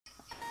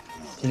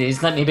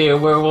Please let me be a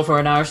werewolf or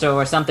an arso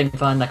or something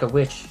fun like a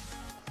witch.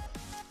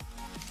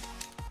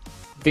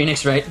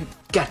 Phoenix, right?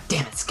 God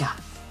damn it, Scott.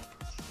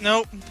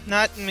 Nope,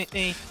 not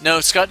me. No,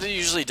 Scott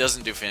usually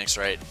doesn't do Phoenix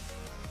right.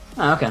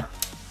 Oh, okay.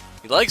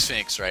 He likes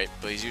Phoenix right,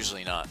 but he's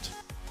usually not.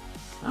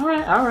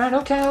 Alright,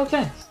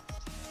 okay.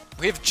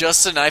 We have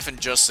just a knife and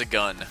just a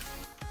gun.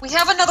 We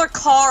have another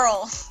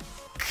Carl.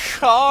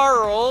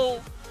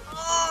 Carl!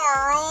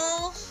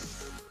 Carl.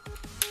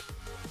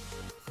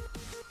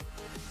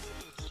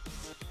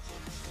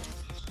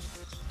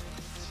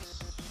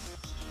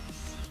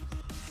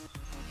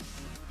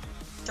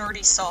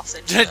 Dirty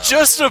sausage.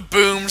 Just a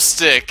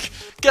boomstick!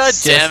 God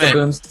damn Just it! a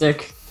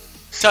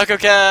boomstick. Taco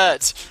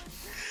Cat!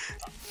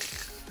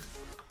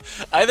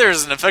 Either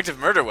is an effective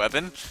murder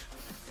weapon.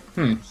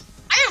 I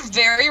have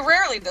very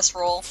rarely this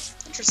roll.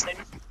 Interesting.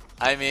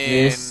 I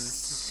mean...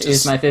 This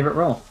is my favorite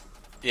role.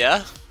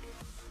 Yeah?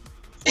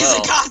 Is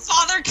Well, it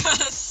Godfather?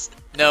 Cause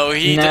no,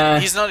 Nah.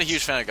 he's not a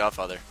huge fan of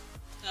Godfather.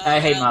 I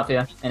hate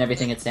Mafia and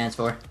everything it stands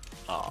for.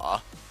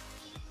 Aw.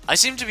 I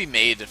seem to be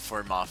made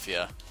for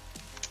Mafia.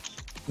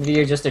 Maybe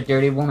you're just a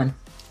dirty woman.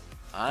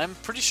 I'm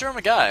pretty sure I'm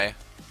a guy.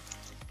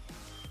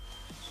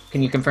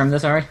 Can you confirm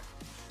this, Ari?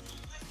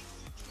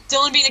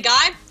 Dylan being a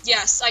guy?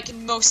 Yes, I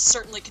can most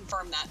certainly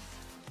confirm that.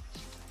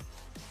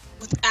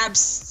 With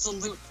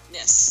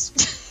absoluteness.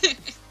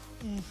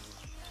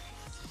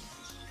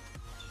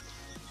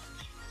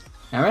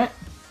 Alright.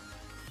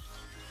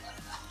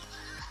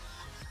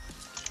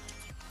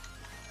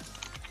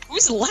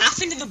 Who's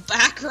laughing in the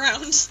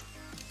background?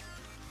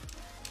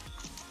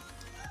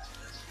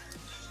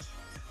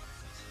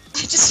 I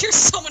just hear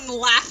someone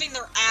laughing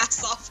their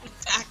ass off in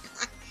the background.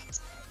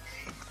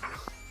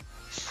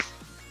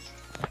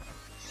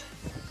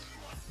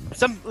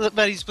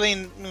 Somebody's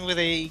playing with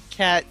a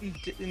cat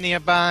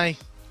nearby.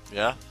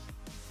 Yeah?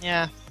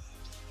 Yeah.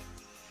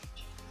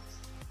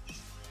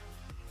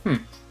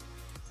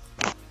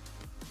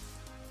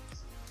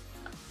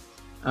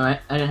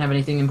 Alright, I didn't have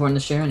anything important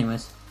to share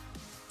anyways.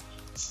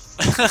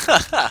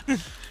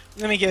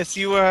 Let me guess,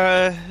 you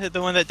were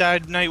the one that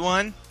died night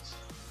one?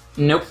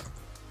 Nope.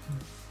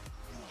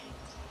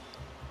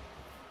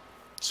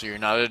 So you're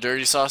not a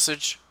dirty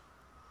sausage?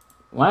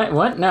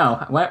 What?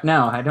 No. What?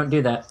 No, I don't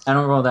do that. I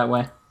don't roll that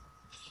way.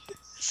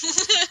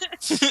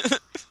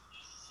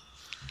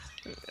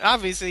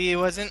 Obviously he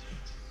wasn't.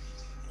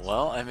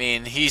 Well, I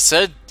mean, he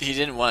said he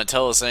didn't want to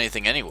tell us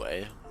anything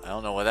anyway. I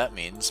don't know what that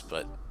means,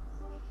 but...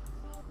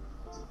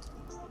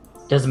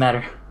 Doesn't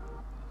matter.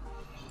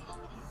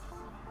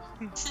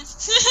 He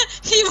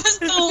was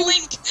the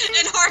link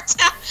in our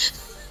town.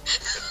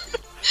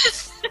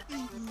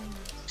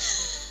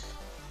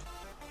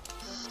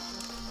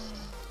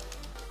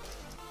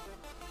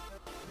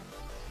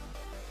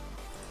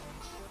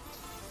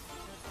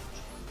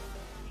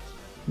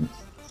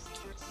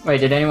 Wait,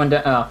 did anyone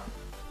die? Oh.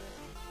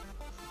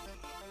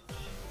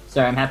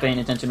 Sorry, I'm not paying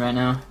attention right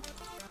now.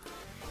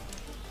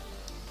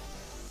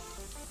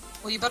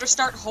 Well, you better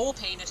start whole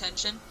paying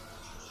attention.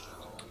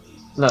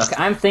 Look,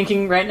 I'm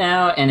thinking right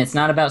now, and it's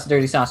not about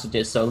dirty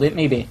sausages, so let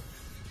me be.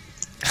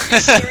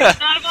 It's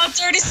not about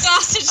dirty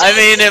sausages. I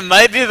mean, it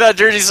might be about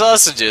dirty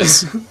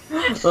sausages.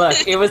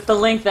 Look, it was the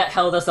link that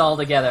held us all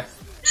together.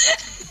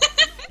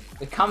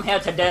 We come here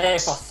today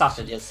for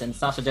sausages, and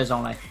sausages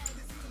only.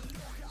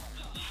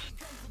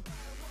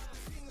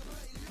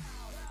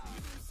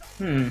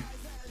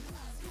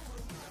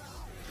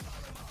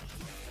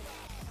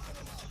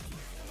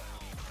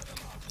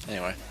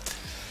 Anyway.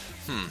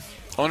 I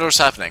wonder what's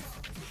happening.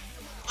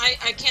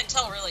 I can't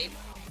tell, really.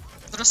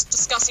 They're just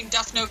discussing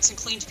death notes and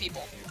cleaned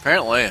people.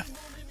 Apparently.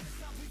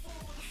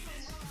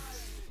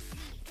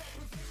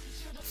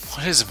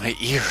 What is in my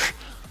ear?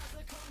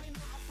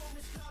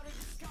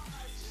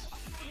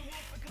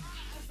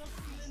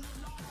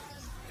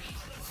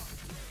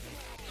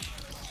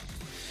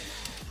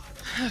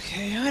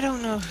 Okay, I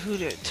don't know who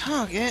to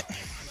target.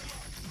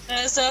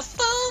 There's a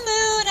full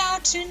moon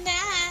out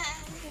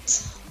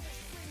tonight.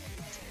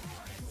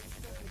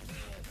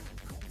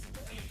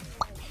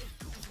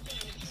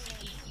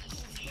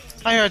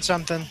 I heard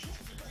something.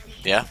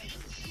 Yeah?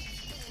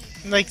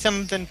 Like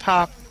something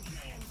pop.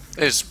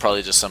 It's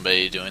probably just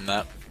somebody doing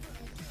that.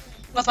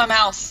 With my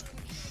mouth.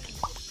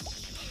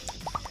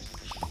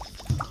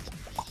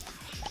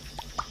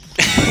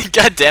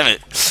 God damn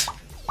it.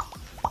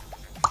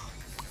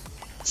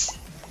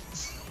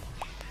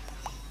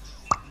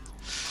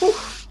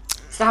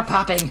 Stop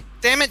popping!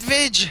 Damn it,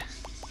 Vidge!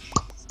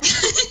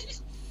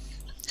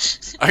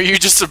 Are you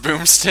just a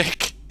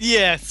boomstick?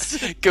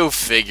 Yes. Go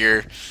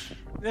figure.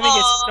 Then he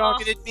gets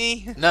targeted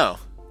me. No.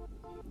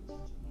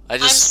 I I'm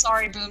just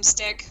sorry,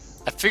 Boomstick.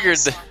 I figured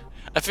I'm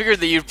I figured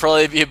that you'd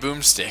probably be a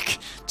boomstick.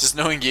 Just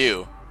knowing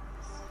you.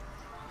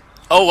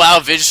 Oh wow,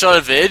 Vidge shot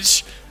a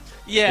Vidge?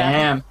 Yeah.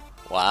 Damn.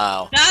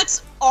 Wow.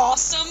 That's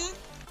awesome.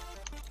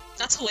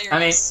 That's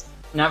hilarious.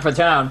 Not for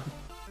town.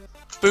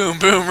 Boom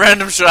boom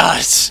random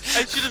shots.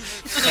 I should have.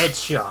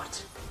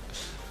 Headshot.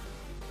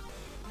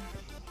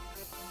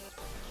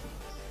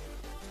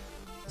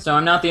 So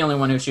I'm not the only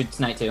one who shoots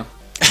Night 2.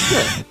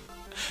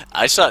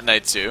 I shot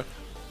Knight too.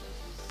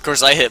 Of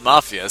course, I hit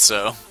Mafia,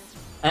 so...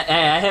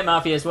 I hit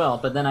Mafia as well,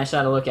 but then I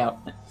shot a lookout,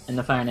 and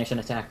the Fire Nation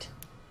attacked.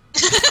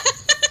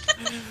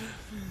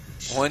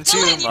 1, 2,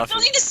 Dylan, you Mafia. still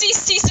need to see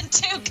season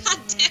 2. God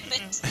damn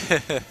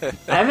it.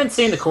 I haven't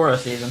seen the Korra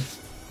season.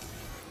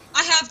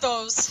 I have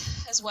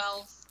those as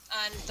well,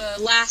 and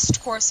the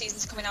last Korra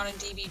season's coming out in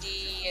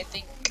DVD. I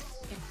think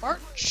in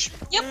March.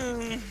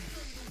 Yep.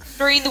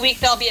 During the week,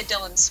 they'll be at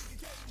Dylan's.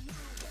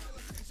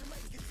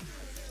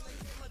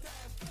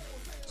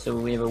 So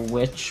we have a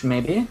witch,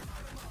 maybe?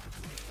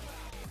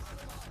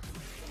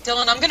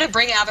 Dylan, I'm gonna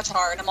bring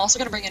Avatar, and I'm also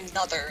gonna bring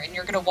another, and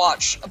you're gonna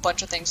watch a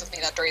bunch of things with me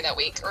during that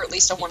week, or at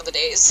least on one of the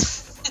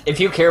days.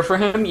 If you care for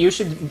him, you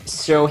should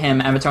show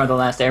him Avatar: The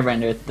Last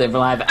Airbender, the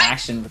live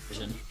action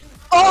version.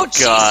 Oh,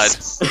 God.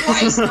 Jesus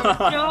Christ, no!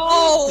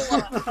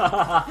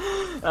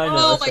 I know,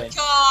 Oh my same.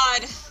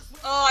 god!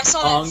 Oh, I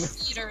saw that in Ung.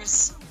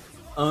 theaters.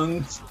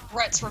 Um,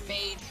 Regrets were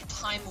made,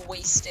 time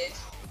wasted.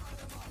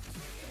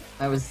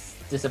 I was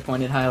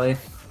disappointed highly.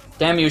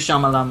 Damn you,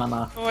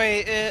 Shyamalama.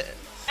 Wait, M.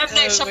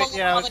 Night Shyamalan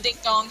yeah. Ding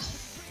Dong.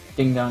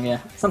 Ding dong,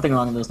 yeah. Something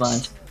along those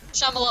lines.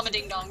 Shyamalama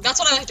Ding Dong. That's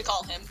what I like to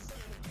call him.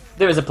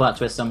 There was a plot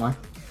twist somewhere.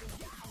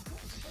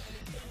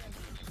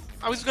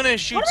 I was gonna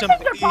shoot One of the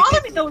somebody. things that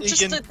bothered me though was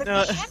just again, the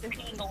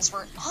camera angles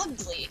were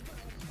ugly.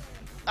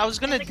 I was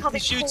gonna like how they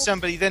shoot pulled-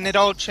 somebody, then it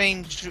all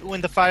changed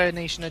when the Fire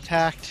Nation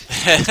attacked.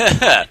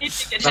 It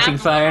Fucking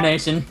happened. Fire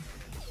Nation.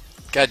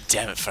 God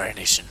damn it, Fire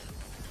Nation.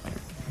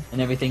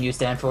 And everything you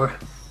stand for.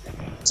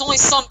 It's only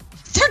some.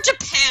 They're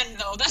Japan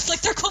though. That's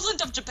like their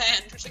equivalent of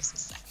Japan, which makes me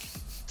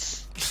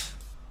sad.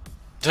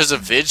 Does a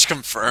Vidge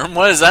confirm?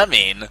 What does that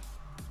mean?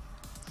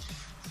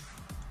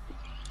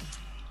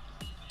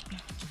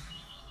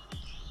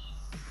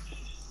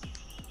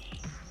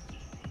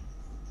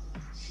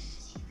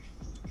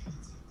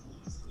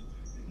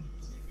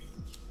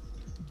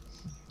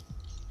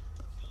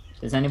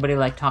 Does anybody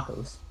like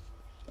tacos?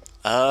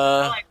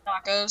 I like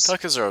tacos.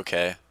 Tacos are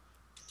okay.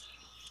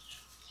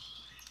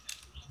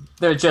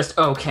 They're just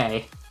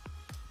okay.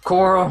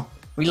 Coral!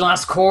 We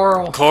lost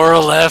Coral! Cora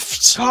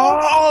left.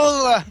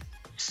 Call!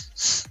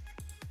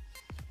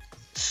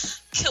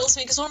 Kills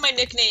me because one of my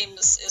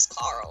nicknames is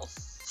Carl.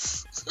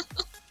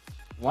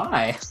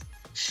 Why?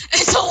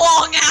 It's a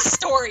long ass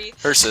story.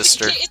 Her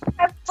sister. It's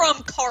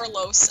from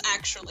Carlos,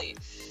 actually.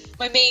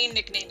 My main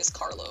nickname is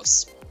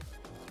Carlos.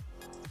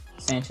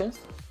 Sanchez?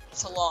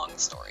 It's a long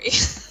story.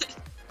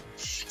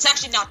 It's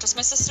actually not just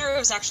my sister, it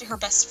was actually her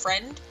best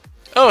friend.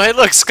 Oh, hey,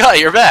 look, Scott,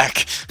 you're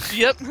back.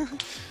 Yep.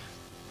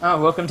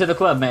 Oh, welcome to the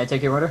club. May I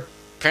take your order?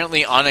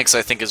 Apparently, Onyx,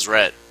 I think, is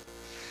Rhett.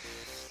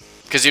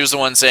 Because he was the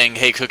one saying,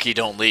 hey, Cookie,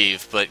 don't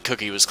leave, but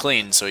Cookie was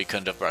clean, so he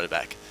couldn't have brought it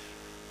back.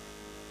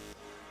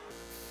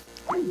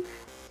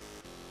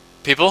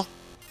 People?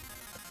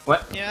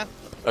 What? Yeah.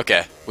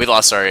 Okay, we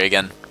lost Ari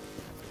again.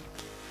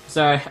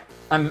 Sorry,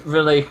 I'm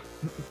really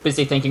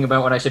busy thinking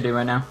about what I should do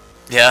right now.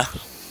 Yeah.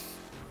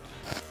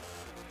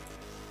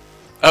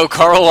 Oh,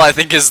 Carl, I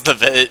think, is the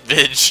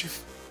Vidge.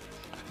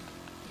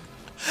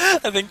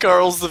 I think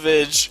Carl's the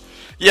Vidge.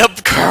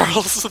 Yep,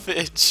 Carl's the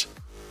Vidge.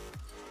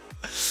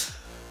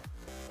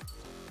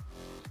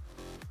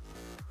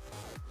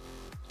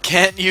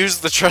 Can't use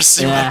the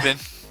trusty Yeah. weapon.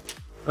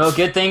 Well,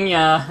 good thing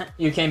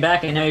you came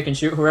back and now you can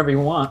shoot whoever you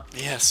want.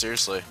 Yeah,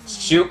 seriously.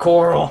 Shoot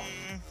Coral!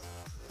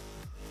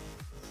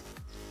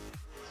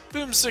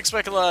 Boomstick's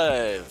back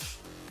alive.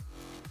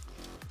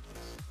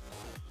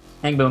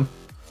 Hang boom.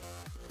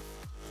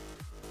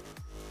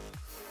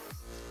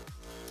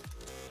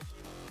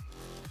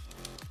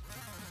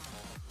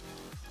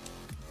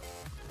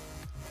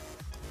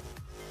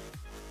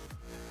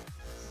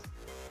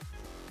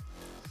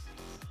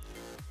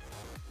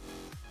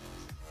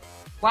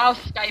 Wow,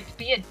 Skype,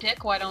 be a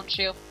dick, why don't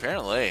you?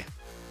 Apparently.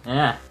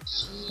 Yeah.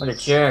 What a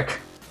jerk.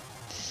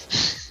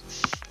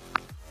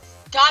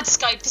 God,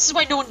 Skype, this is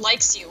why no one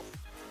likes you.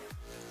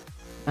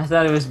 I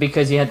thought it was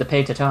because you had to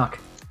pay to talk.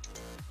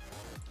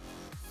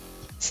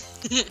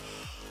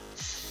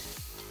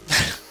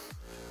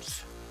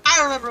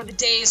 I remember the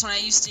days when I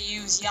used to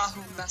use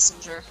Yahoo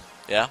Messenger.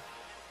 Yeah?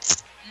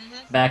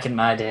 Back in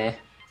my day.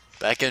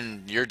 Back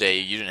in your day,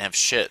 you didn't have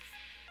shit.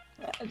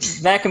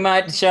 Back in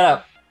my... Shut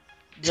up.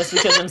 Just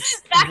because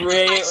Back I'm in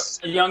way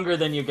my- younger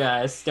than you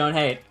guys. Don't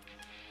hate.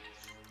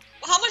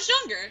 How much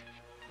younger?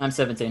 I'm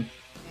 17.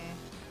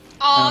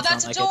 Oh, don't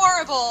that's sound like it.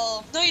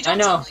 adorable. No, you don't I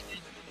know. sound like it.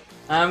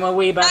 I'm a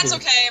wee baby. That's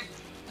okay.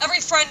 Every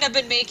friend I've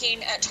been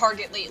making at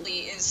Target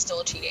lately is still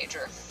a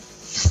teenager.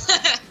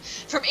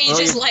 From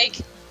ages like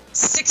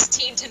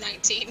 16 to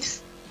 19.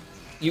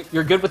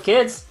 You're good with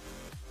kids?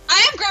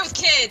 I am great with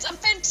kids. I'm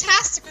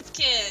fantastic with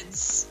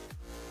kids.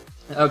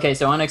 Okay,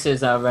 so Onyx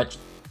is Rich.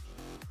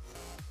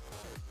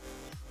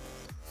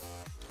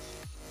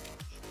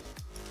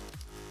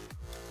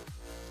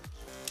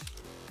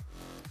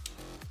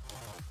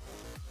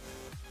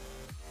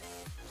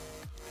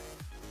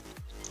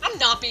 I'm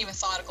not being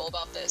methodical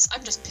about this.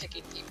 I'm just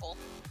picking people.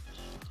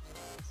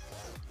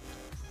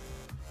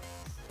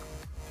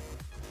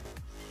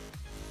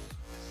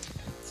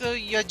 So,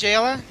 you're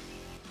jailer?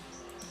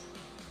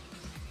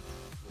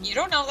 You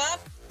don't know that.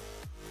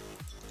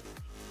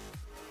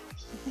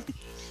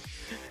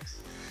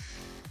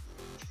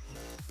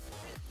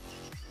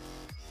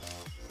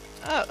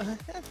 Oh,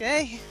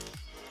 okay.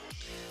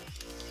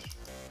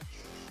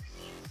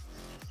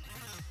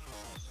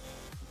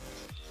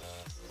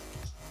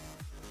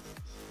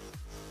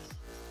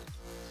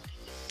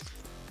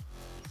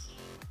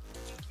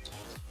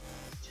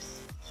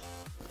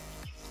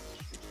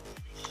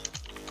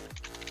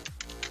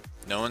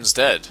 No one's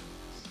dead.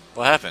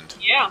 What happened?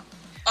 Yeah.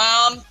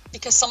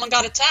 Because someone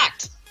got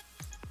attacked.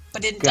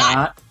 But didn't die.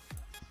 Got.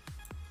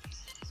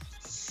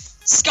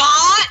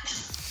 Scott!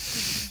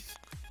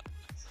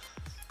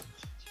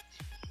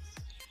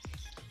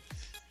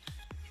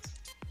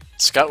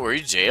 Scott, were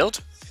you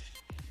jailed?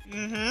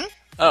 Mm-hmm.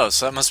 Oh,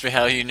 so that must be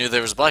how you knew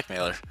there was a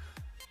blackmailer.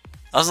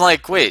 I was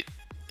like, wait,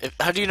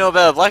 how do you know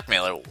about a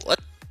blackmailer? What?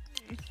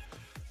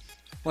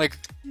 Like...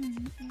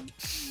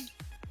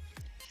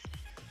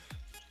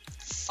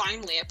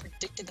 Finally, I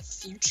predicted the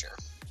future.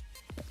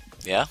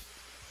 Yeah?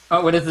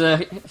 Oh, what does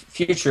the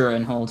future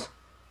in hold?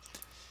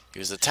 He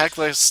was attacked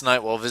last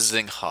night while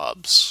visiting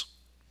Hobbs.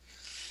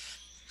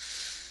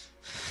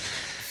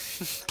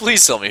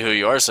 Please tell me who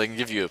you are so I can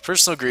give you a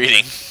personal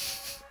greeting.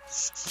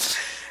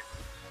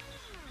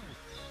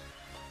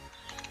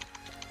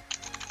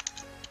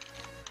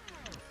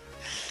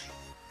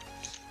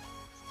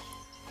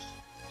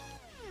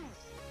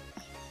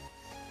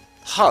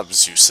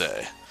 Hobbs, you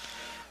say?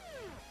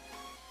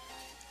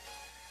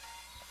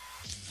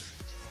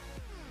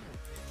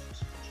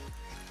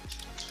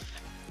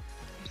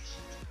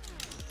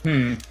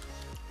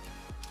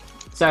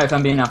 Sorry if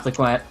I'm being awfully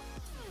quiet.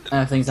 I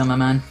have things on my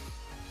mind.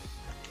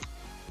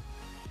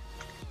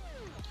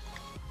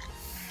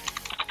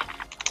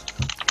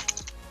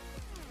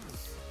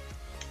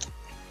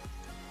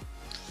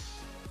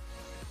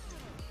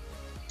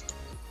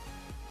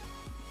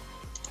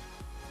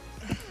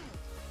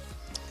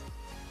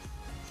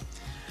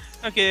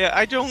 Okay,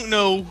 I don't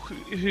know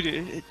who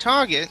to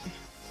target.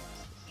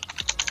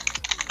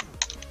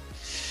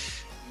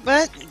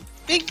 But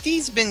Big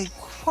D's been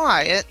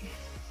quiet.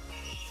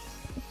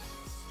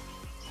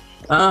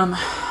 I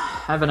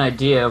have an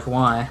idea of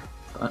why,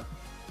 but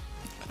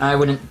I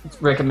wouldn't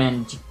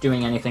recommend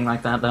doing anything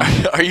like that, though.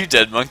 Are you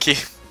dead, monkey?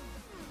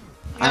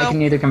 I can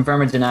neither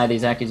confirm or deny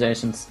these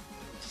accusations.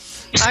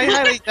 I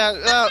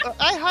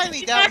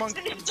highly doubt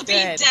Monkey's To be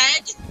dead.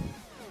 dead?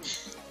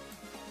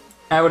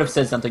 I would have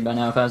said something by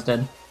now if I was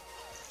dead.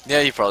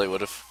 Yeah, you probably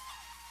would have.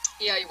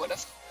 Yeah, you would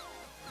have.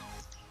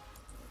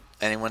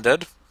 Anyone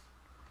dead?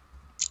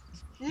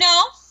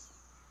 No.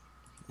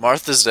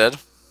 Martha's dead.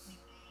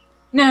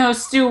 No,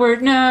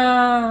 Stuart,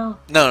 no!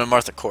 No,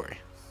 Martha Corey.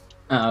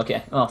 Oh,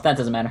 okay. Well, that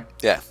doesn't matter.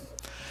 Yeah.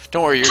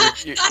 Don't worry,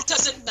 That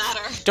doesn't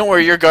matter. don't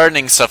worry, your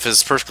gardening stuff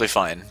is perfectly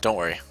fine. Don't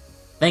worry.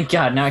 Thank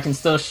God, now I can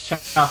still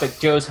shop at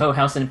Joe's Hoe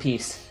House in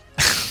peace.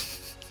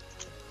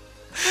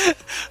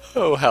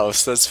 Oh,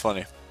 house, that's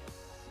funny.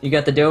 You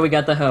got the dough, we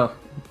got the hoe.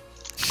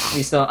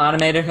 We sell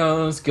automated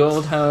hoes,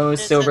 gold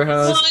hoes, silver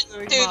hoes.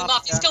 One, dude, the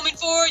mafia's coming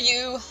for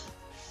you.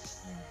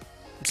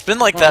 It's been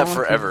like that Oh,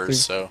 forever, okay.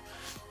 so...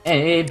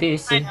 A, B,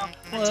 C.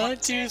 1,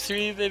 2,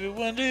 3, baby,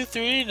 1, 2,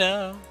 3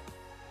 now.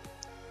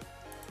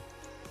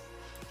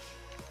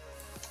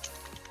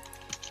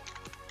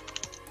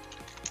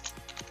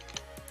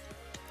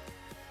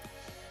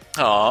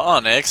 Aw,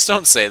 Onyx,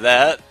 don't say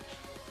that.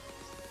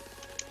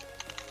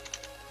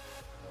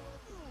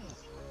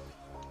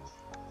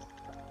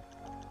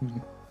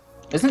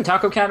 Isn't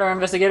Taco Cat our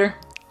investigator?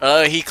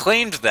 He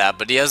claimed that,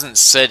 but he hasn't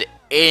said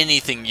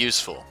anything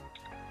useful.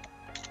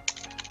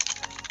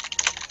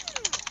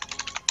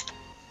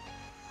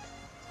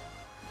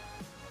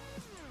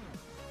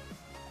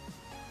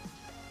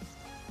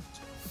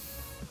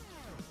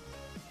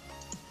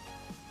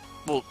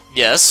 Well,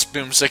 yes,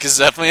 Boomstick is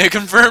definitely a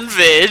confirmed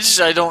vid.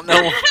 I don't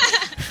know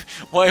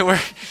why we're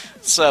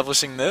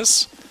establishing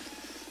this.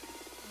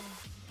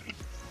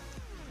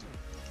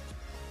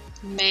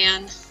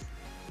 Man.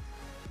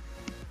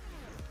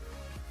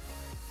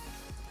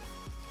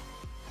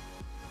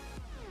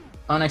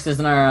 Onyx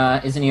isn't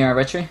he our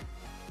retry?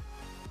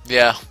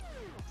 Yeah.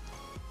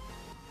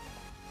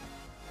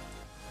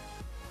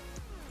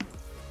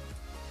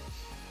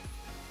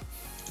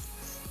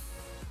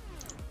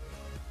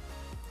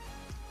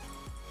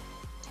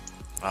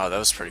 Wow, that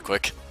was pretty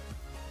quick.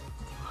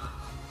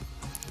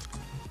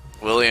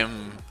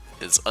 William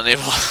is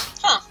unable.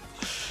 Huh.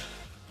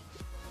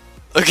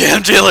 Okay,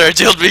 I'm jailer. I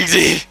jailed Big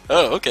D.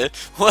 Oh, okay.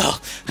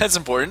 Well, that's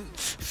important.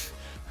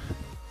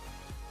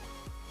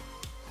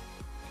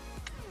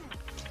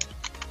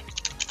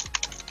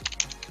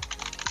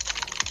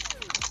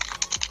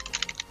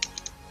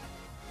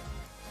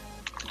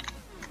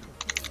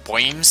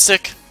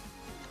 Boimstick?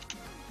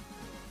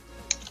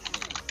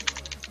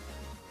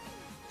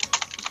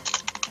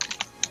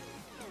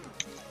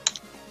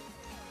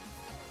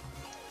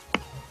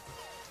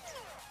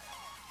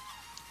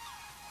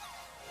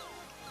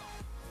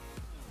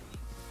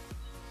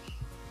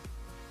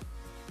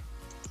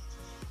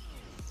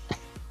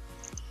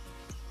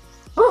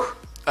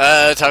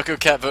 Taco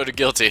Cat voted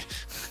guilty.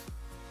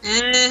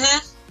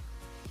 Mm-hmm.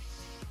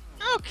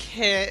 Okay.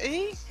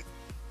 Okay.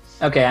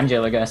 Okay, I'm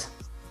jailer, guys.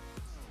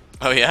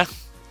 Oh yeah.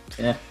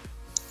 Yeah.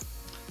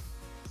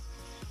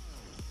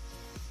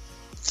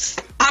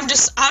 I'm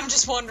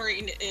just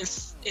wondering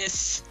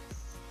if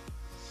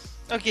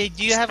Okay,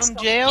 do you have him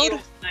jailed?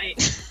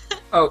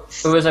 Oh,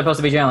 who was I supposed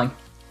to be jailing?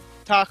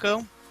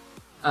 Taco.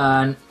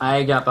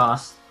 I got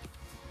boss.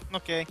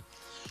 Okay.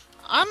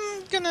 I'm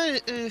gonna.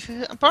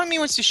 Part of me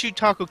wants to shoot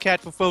Taco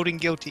Cat for voting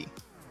guilty.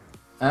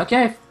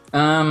 Okay.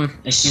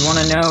 If you want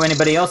to know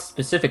anybody else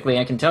specifically,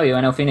 I can tell you.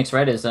 I know Phoenix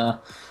Red is,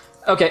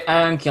 Okay,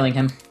 I'm killing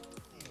him.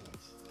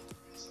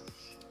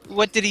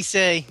 What did he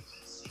say?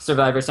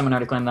 Survivor, someone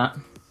already claimed that.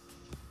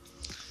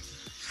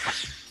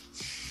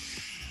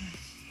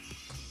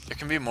 There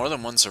can be more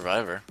than one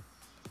survivor.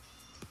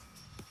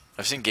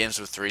 I've seen games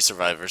with 3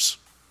 survivors.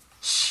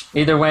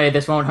 Either way,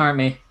 this won't harm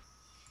me.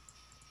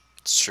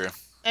 It's true.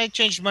 I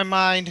changed my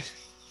mind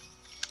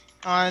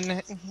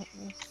on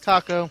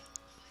Taco.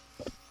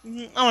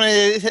 I want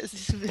to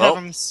have Well,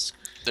 him.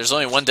 there's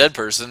only one dead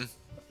person.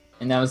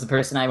 And that was the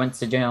person I went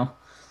to jail.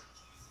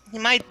 He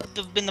might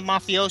have been the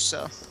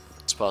mafioso.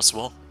 It's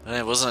possible. And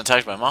it wasn't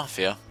attacked by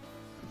Mafia.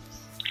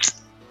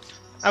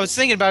 I was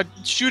thinking about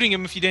shooting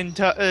him if you didn't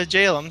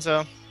jail him.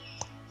 So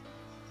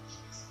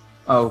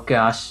Oh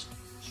gosh.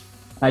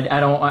 I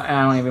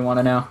don't even want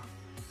to know.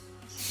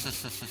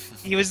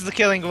 he was the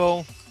killing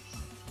goal.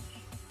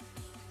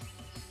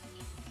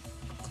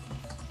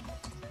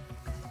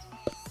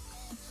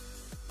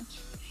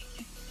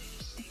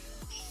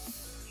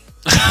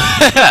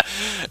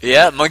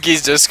 Yeah,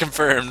 monkeys just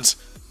confirmed.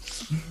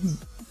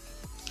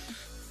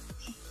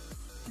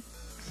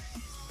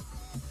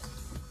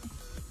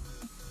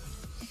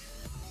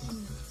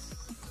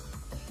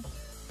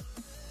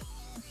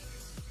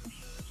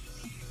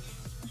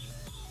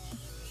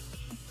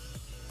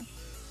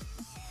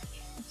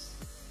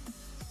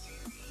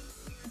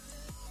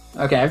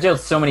 Okay, I've jailed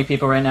so many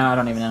people right now, I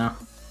don't even know.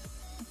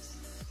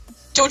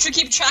 don't you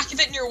keep track of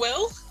it in your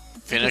will?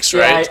 Phoenix Yeah,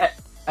 Wright.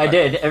 I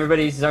did.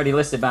 Everybody's already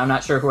listed, but I'm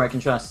not sure who I can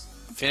trust.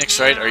 Phoenix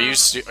Wright, are you You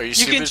stupid,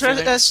 can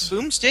trust Phoenix?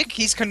 Boomstick.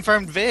 He's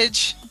confirmed Vig.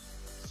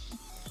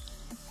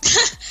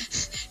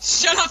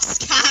 Shut up,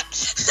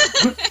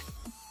 Scat.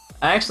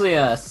 I actually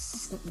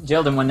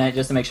jailed him one night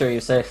just to make sure he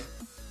was safe.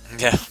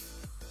 Yeah.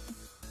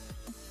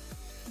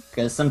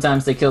 Because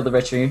sometimes they kill the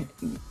retreat.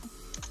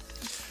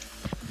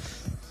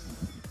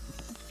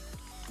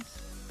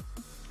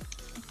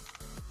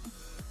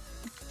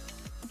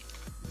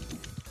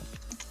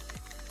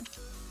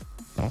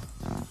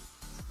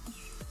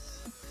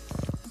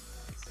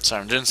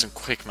 Sorry, I'm doing some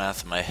quick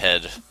math in my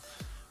head.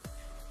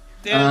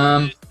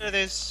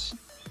 There's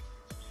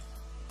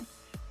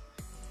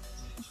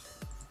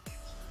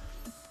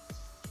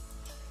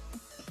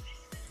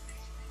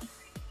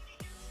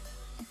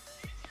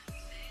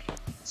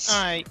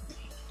Alright.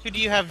 Who do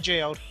you have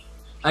jailed?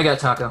 I got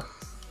Taco.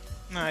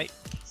 Alright.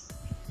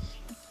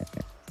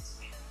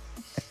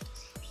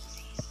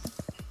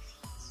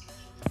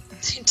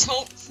 I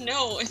don't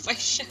know if I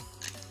should.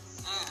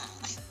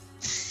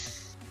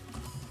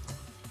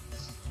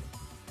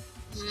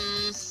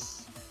 Hmm.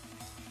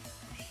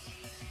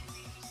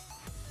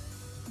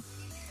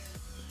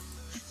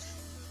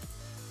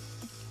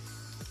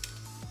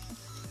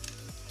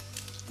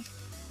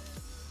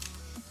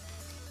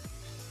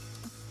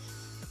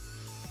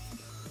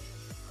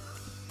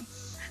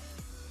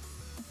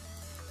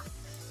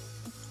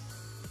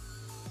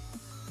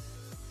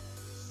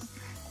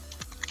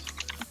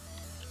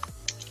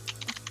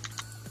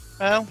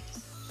 Well,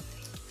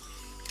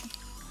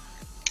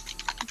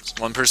 Is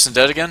one person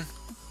dead again?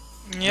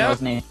 That yeah.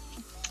 was me.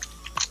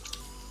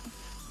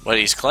 What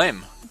did he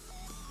claim?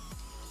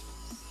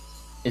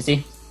 Is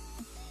he?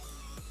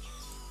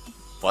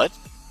 What?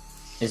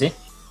 Is he?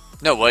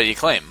 No, what did he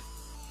claim?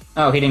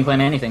 Oh, he didn't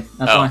claim anything.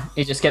 That's Oh. why.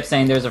 He just kept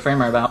saying there's a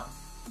framer about.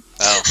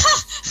 Oh.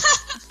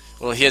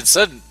 Well, he had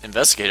said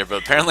investigator,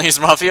 but apparently he's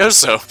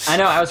mafioso. I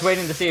know, I was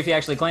waiting to see if he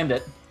actually claimed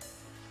it.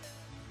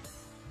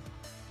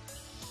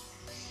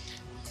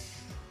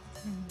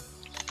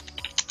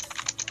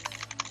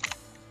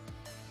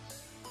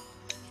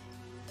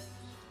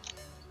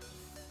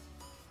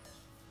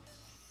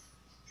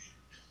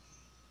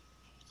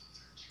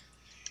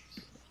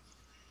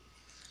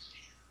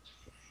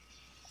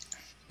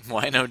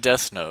 Why no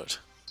death note?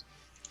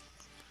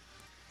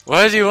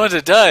 Why do you want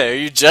to die? Are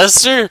you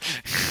Jester?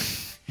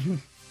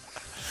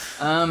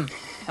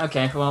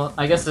 Okay, well,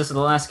 I guess this is the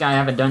last guy I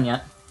haven't done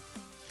yet.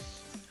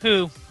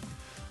 Who?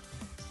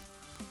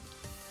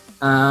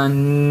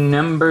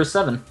 Number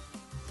 7.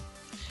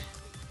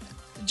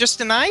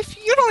 Just a knife?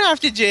 You don't have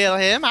to jail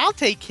him. I'll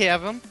take care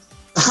of him.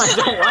 I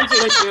don't want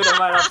you to shoot him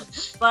right off.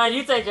 Fine,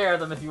 you take care of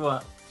them if you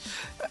want.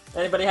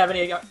 Anybody have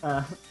any,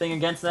 thing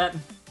against that?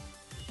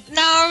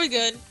 No, we're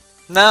good.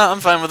 Nah, I'm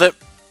fine with it.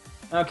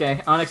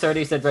 Okay, Onyx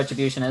already said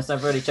Retributionist.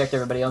 I've already checked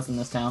everybody else in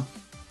this town.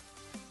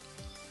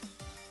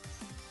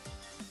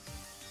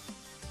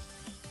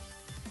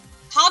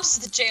 Hobbs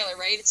is the jailer,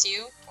 right? It's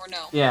you? Or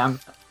no? Yeah,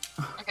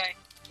 Okay.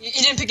 You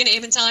didn't pick a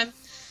name in time?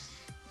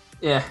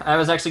 yeah, I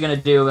was actually gonna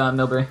do,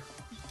 Milbury.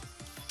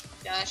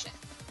 Gotcha.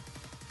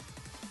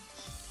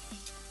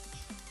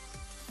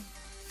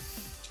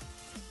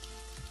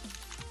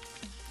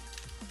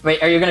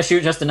 Wait, are you gonna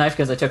shoot just a knife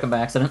because I took him by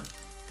accident?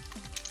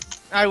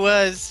 I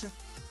was.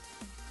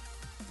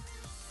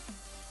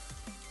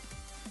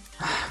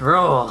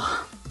 Roll.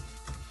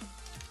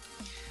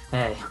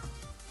 Hey.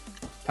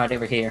 Right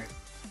over here.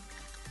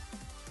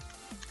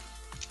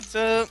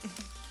 So,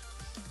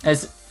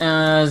 Has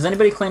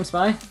anybody claimed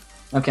spy?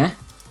 Okay.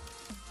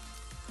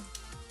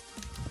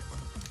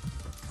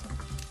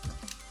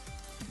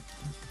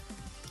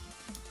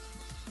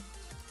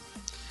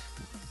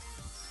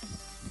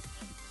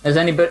 Has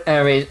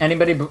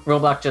anybody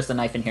rollblock just a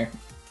knife in here?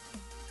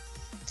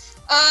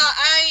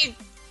 I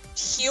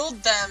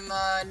healed them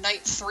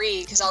night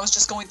 3 because I was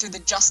just going through the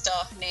Justa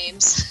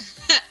names.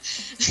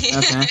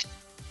 Okay.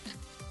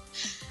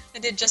 I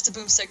did just a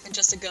boomstick, then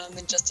just a gun,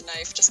 then just a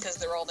knife, just because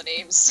they're all the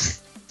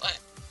names. But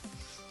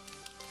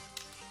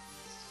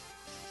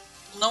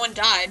no one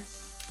died.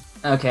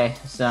 Okay,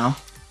 so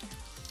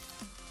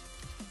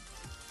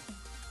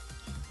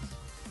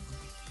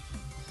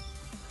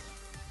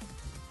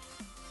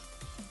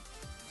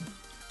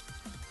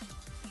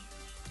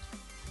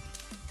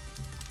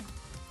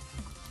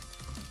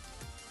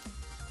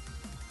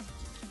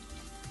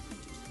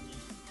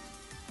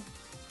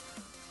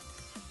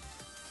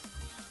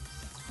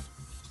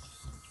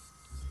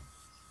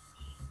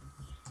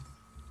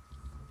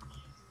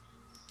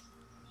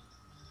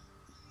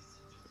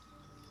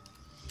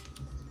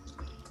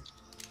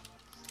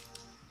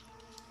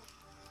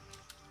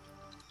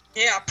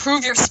Yeah,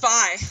 prove your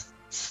spy.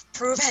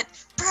 Prove it.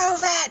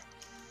 Prove it.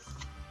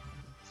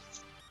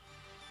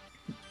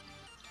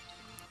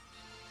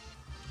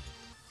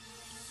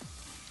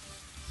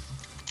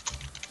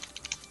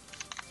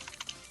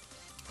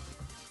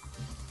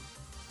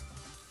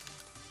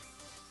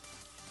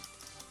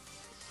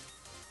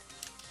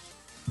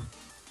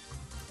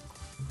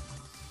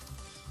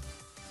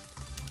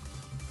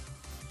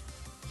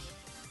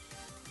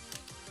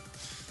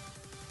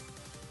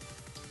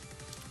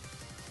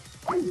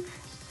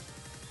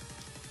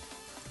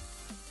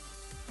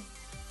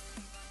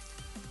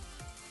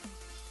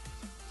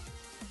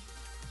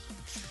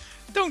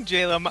 don't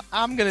jail him.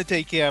 I'm gonna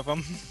take care of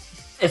him.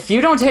 if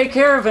you don't take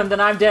care of him, then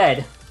I'm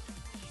dead.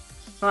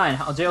 Fine,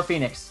 I'll jail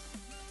Phoenix.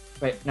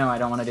 Wait, no, I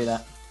don't want to do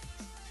that.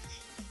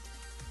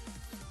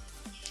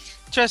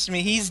 Trust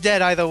me, he's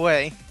dead either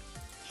way.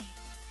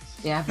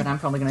 Yeah, but I'm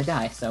probably gonna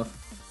die, so...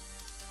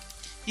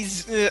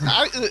 He's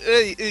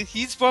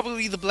he's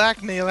probably the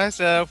blackmailer,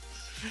 so...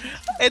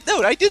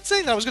 No, I did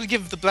say that I was gonna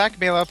give the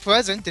blackmailer a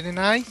present, didn't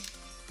I?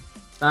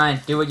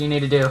 Fine, do what you need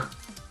to do.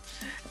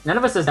 None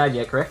of us has died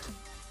yet, correct?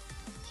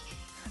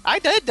 I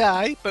did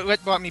die, but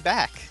what brought me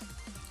back?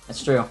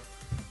 That's true.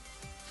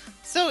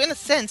 So, in a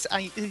sense,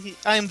 I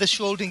am the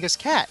Schrodinger's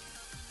cat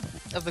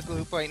of the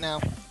group right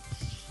now.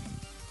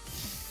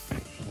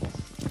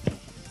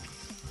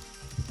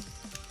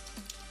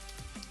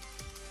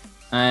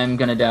 I'm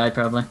gonna die,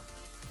 probably.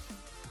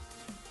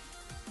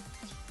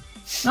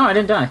 No, I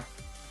didn't die.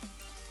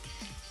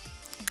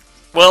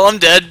 Well, I'm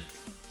dead.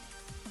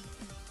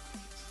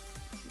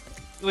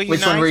 Were you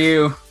Which one knife? were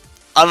you?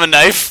 I'm a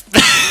knife.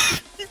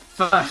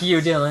 Fuck you,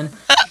 Dylan.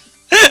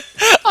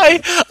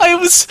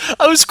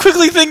 I was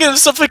quickly thinking of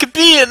stuff I could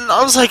be, and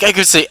I was like, I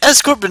could say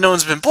escort, but no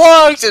one's been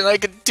blocked, and I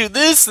could do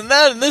this and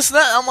that and this and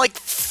that. I'm like,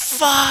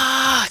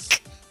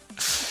 fuck.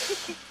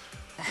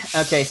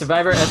 Okay,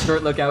 Survivor,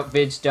 Escort, Lookout,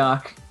 Vidge,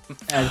 Doc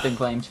has been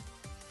claimed.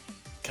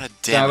 God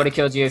So I damn would it. have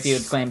killed you if you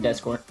had claimed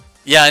Escort.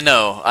 Yeah, I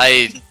know.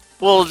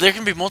 Well, there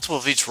can be multiple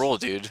of each role,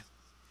 dude.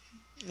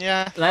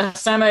 Yeah.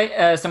 Last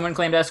time someone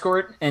claimed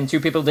Escort, and 2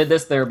 people did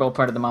this, they were both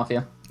part of the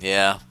Mafia.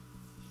 Yeah.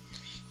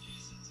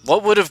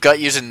 What would have got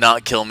you to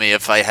not kill me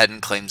if I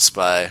hadn't claimed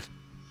spy?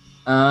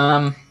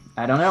 I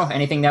don't know.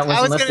 Anything that I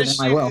wasn't was listed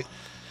gonna in my will. shoot-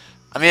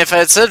 I mean, if I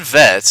had said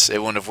vet, it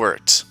wouldn't have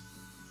worked.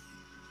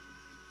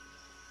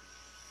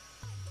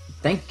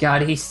 Thank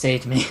God he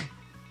saved me.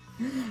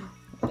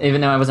 Even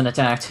though I wasn't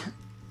attacked.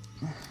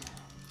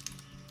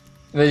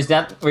 Were you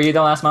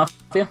the last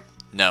Mafia?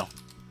 No.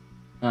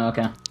 Oh,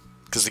 okay.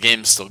 Because the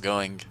game's still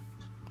going.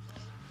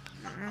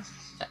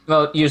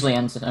 Well, it usually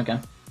ends. Okay.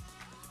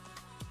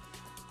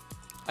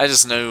 I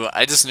just knew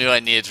I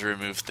needed to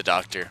remove the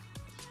doctor.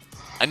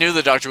 I knew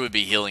the doctor would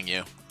be healing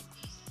you.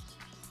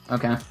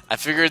 Okay. I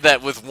figured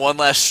that with one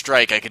last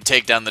strike, I could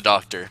take down the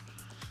doctor.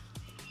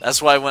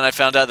 That's why when I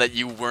found out that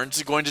you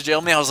weren't going to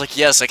jail me, I was like,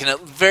 yes, I can at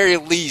very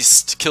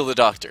least kill the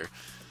doctor.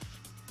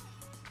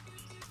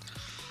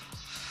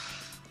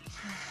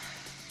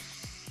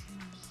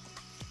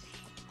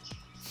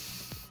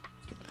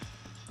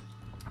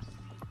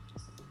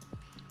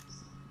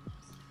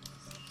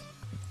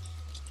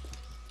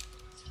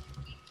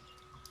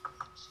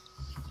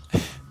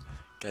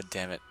 God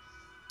damn it.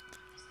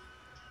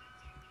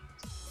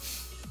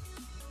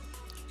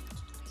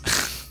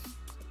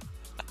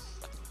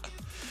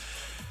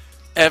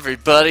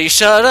 Everybody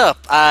shut up.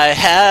 I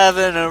have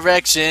an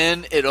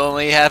erection. It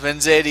only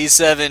happens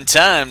 87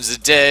 times a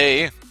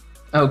day.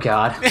 Oh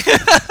God.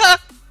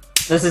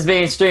 This is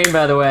being streamed,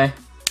 by the way.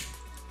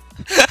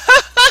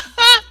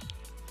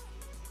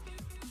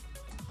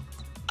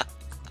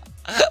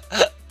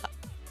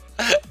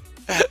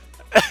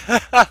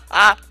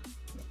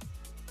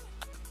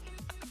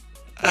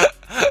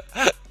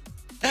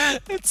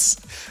 It's...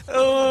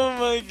 Oh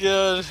my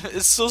god.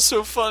 It's still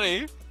so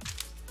funny.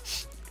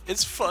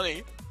 It's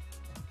funny.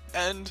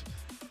 And...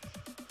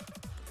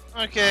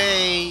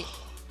 Okay,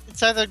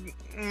 it's either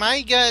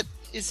my gut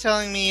is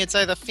telling me it's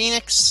either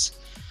Phoenix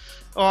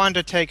or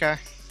Undertaker.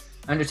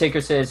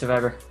 Undertaker said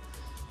Survivor.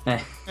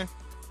 Eh. Eh.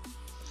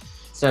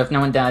 So if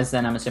no one dies,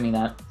 then I'm assuming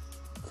that.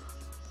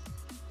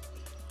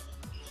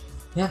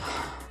 Yep.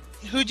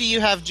 Who do you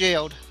have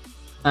jailed?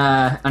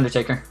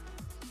 Undertaker.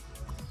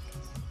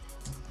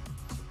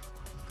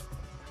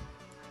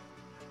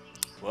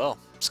 Well,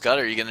 Scott,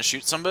 are you gonna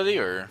shoot somebody,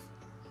 or...?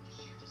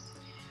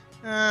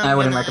 I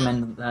wouldn't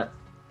recommend that.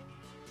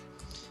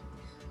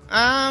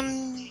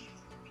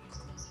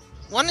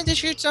 Wanted to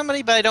shoot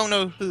somebody, but I don't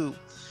know who.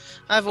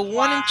 I have a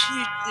 1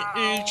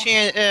 in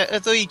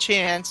 3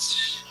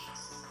 chance.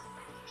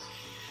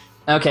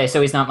 Okay,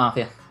 so he's not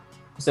Mafia.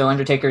 So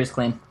Undertaker is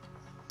clean.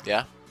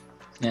 Yeah?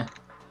 Yeah.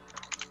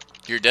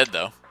 You're dead,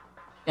 though.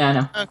 Yeah, I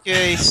know.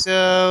 Okay,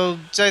 so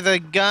it's either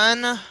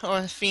Gun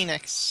or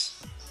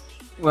Phoenix.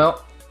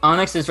 Well,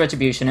 Onyx is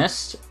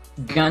Retributionist.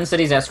 Gunn said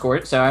he's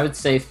Escort, so I would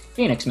say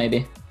Phoenix,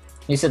 maybe.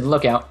 He said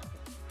Lookout.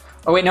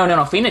 Oh, wait,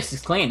 no, Phoenix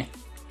is clean.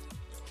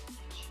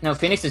 No,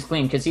 Phoenix is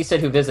clean, because he said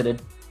who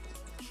visited.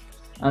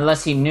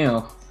 Unless he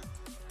knew.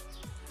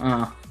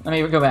 Let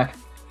me go back.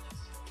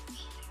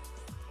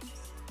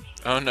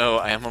 Oh no,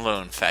 I am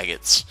alone,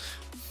 faggots.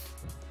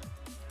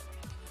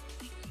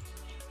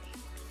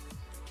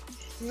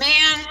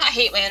 Man, I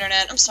hate my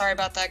internet. I'm sorry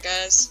about that,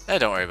 guys.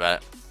 Don't worry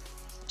about it.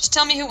 Just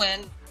tell me who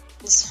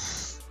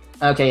wins.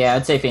 Okay, yeah,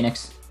 I'd say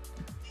Phoenix.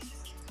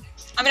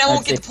 I mean, I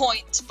won't I'd get say- the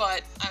point,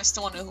 but I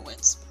still want to know who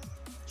wins.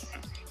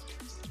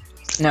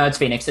 No, it's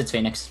Phoenix, it's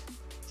Phoenix.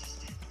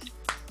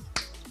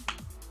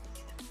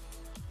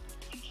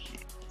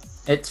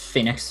 It's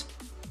Phoenix.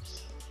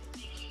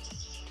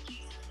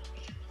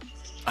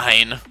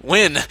 Ein.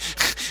 Win!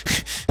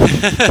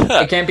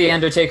 It can't be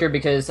Undertaker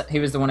because he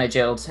was the one I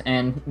jailed,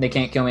 and they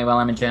can't kill me while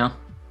I'm in jail.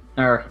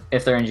 Or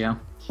if they're in jail.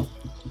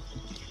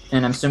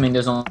 And I'm assuming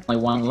there's only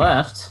one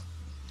left.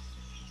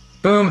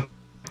 Boom!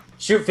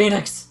 Shoot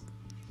Phoenix!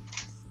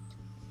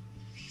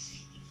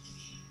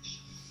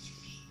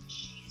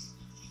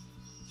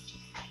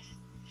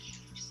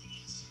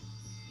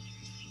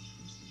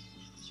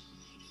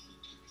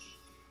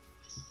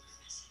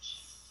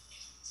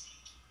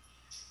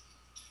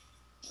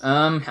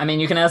 I mean,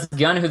 you can ask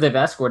Gunn who they've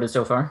escorted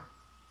so far.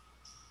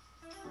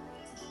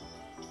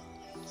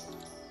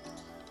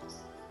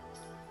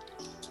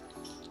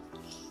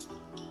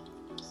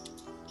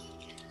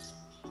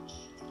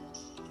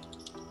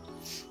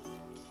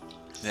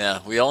 Yeah,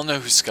 we all know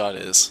who Scott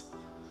is.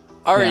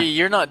 Ari, Yeah.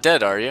 you're not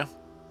dead, are you?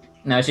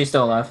 No, she's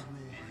still alive.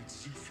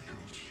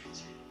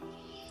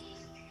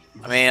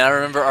 I mean, I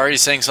remember Ari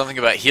saying something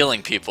about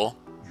healing people.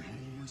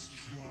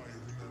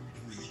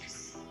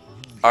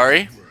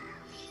 Ari?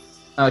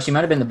 Oh, she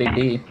might have been the big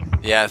D.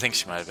 Yeah, I think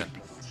she might have been.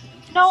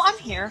 No, I'm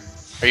here.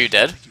 Are you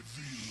dead?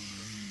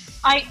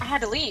 I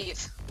had to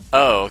leave.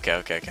 Oh,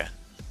 okay.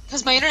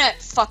 Because my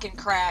internet fucking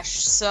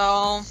crashed,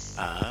 so...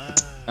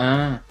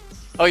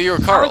 Oh, you were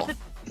Carl.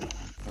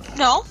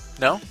 No,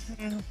 No?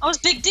 I was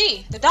Big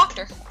D, the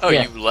doctor. Oh,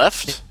 Yeah. you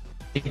left?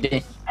 Big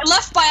D. I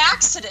left by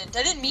accident.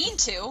 I didn't mean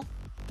to.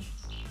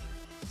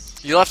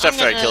 You left I'm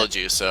after I gonna- killed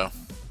you, so...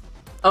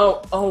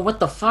 Oh, what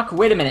the fuck?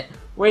 Wait a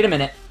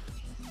minute.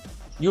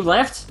 You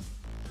left?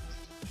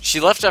 She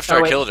left after Oh,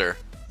 I wait. killed her.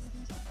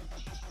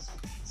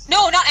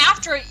 No, not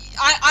after.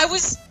 I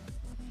was...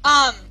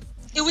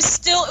 It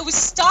was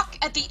stuck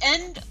at the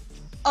end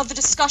of the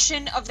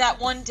discussion of that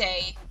one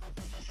day.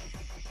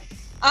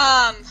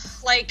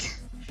 Like,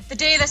 the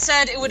day that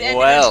said it would end in a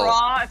Well.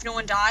 draw if no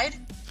one died.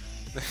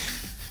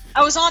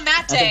 I was on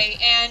that day,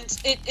 and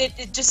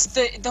it just,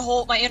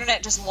 my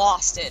internet just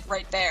lost it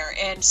right there,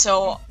 and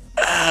so,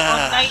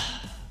 on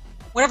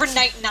whatever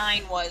night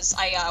 9 was,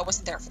 I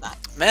wasn't there for that.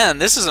 Man,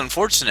 this is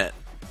unfortunate.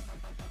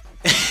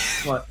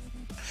 What?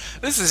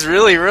 This is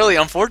really, really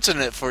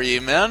unfortunate for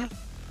you, man.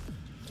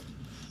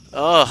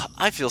 Ugh,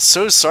 I feel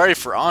so sorry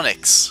for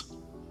Onyx.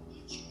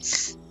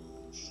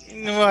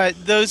 What?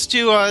 Those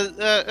two are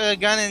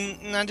Gun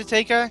and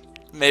Undertaker?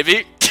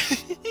 Maybe.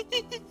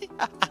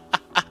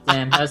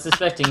 Damn, I was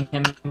suspecting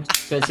him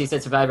because he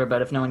said Survivor,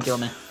 but if no one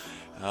killed me.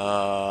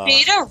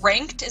 Beta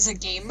ranked is a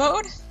game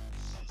mode?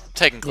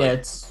 Technically. Yeah,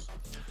 it's...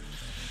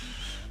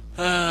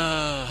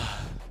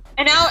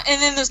 And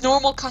then there's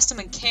normal, custom,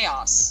 and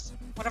chaos.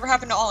 Whatever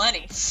happened to all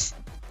any?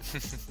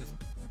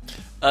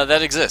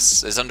 That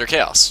exists. It's under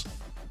Chaos.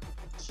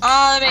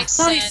 Ah, that makes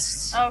I thought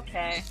sense.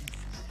 Okay.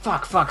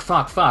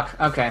 Fuck.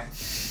 Okay.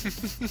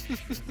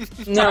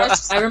 No,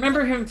 I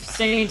remember him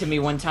saying to me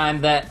one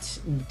time that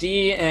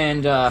D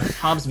and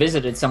Hobbs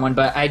visited someone,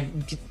 but I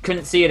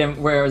couldn't see it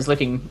where I was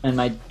looking in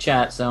my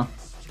chat, so...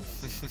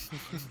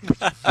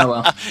 Oh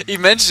well. He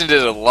mentioned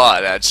it a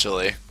lot,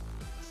 actually.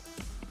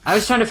 I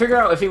was trying to figure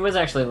out if he was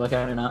actually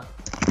Lookout or not.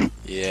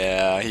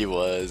 Yeah, he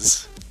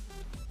was.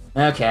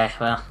 Okay,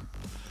 well...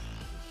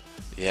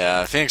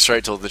 Yeah, Phoenix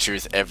Wright told the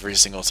truth every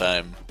single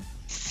time.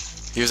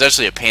 He was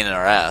actually a pain in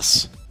our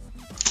ass.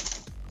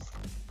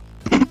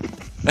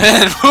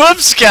 And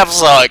whoops,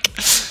 caps lock.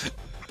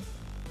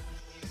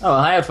 Oh, well,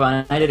 I had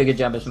fun. I did a good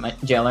job as my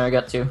jailer. I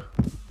got 2.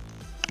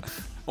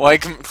 Why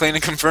claim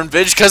a confirmed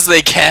bitch? Because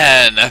they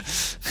can.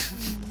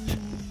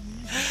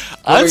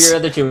 What were your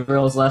other 2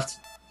 roles left?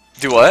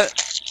 Do what?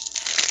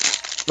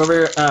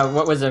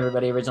 What was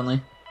everybody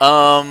originally?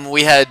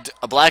 We had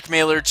a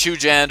blackmailer, 2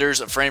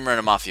 janitors, a framer, and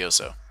a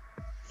mafioso.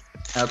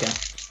 Okay.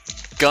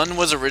 Gunn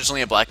was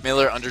originally a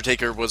blackmailer,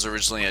 Undertaker was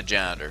originally a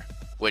janitor.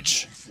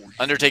 Which,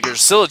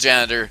 Undertaker's still a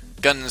janitor,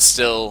 Gunn is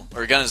now a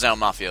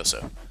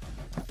mafioso.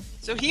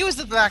 So he was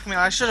the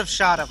blackmailer. I should have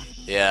shot him.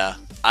 Yeah.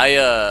 Sorry,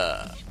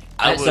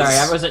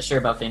 I wasn't sure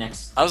about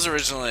Phoenix. I was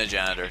originally a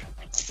janitor.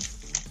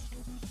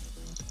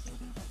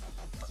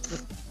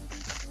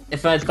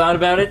 If I'd thought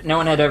about it, no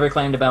one had ever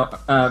claimed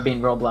about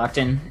being role blocked,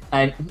 and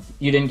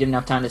you didn't get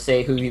enough time to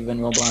say who you've been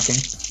role blocking.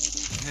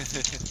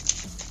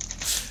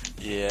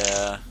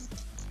 Yeah.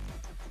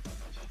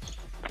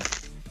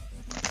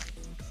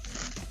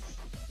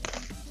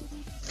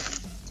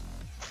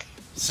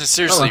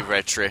 Seriously, Oh,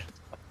 well. Retri.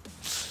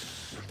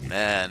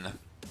 Man.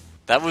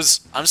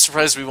 I'm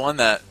surprised we won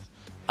that.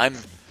 I'm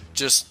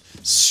just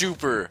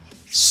super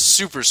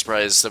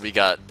surprised that we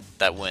got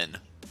that win.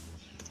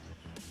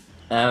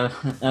 That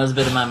was a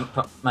bit of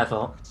my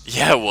fault.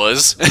 Yeah, it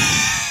was.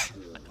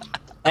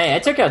 Hey, I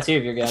took out 2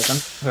 of your guys. I'm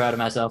proud of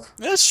myself.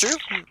 That's true.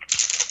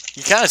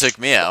 You kind of took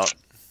me out.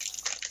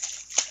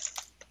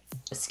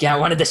 This guy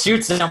wanted to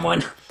shoot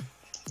someone.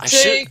 I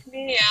should Take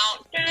me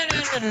out.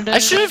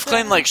 have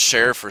claimed like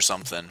sheriff or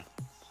something.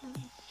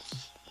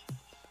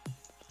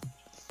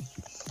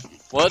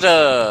 What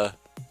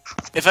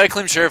if I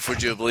claimed sheriff,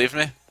 would you have believed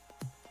me?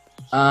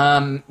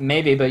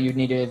 Maybe, but you'd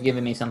need to have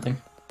given me something.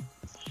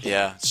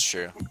 Yeah, it's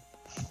true.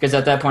 Because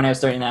at that point I was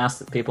starting to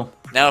ask people.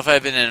 Now, if I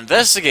had been an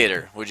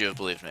investigator, would you have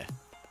believed me?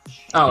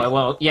 Oh,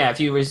 well, yeah, if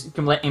you were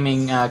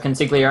claiming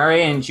consigliere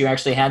and you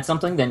actually had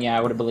something, then yeah,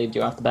 I would have believed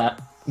you off the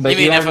bat. But mean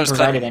you if I haven't was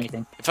provided claiming-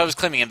 anything. If I was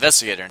claiming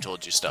investigator and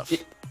told you stuff.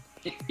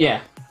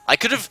 Yeah. I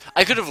could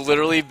have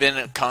literally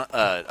been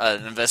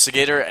an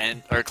investigator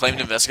or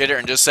claimed investigator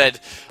and just said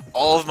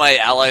all of my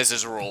allies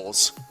as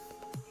roles.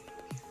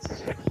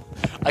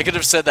 I could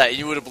have said that and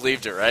you would have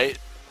believed it, right?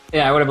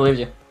 Yeah, I would have believed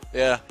you.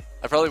 Yeah,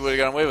 I probably would have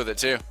gotten away with it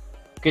too.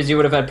 Because you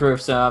would have had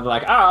proof, so I'd be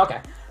like, oh, okay.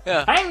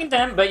 Yeah, Hang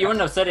them, but you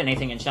wouldn't have said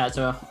anything in chat,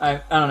 so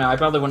I don't know, I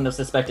probably wouldn't have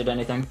suspected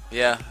anything.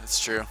 yeah, it's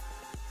true.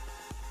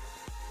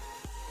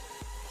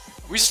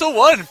 We still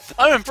won.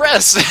 I'm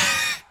impressed.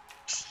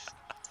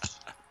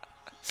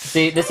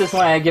 See, this is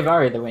why I give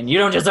Ari the win. You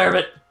don't deserve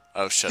it.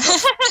 Oh, shut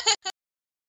up.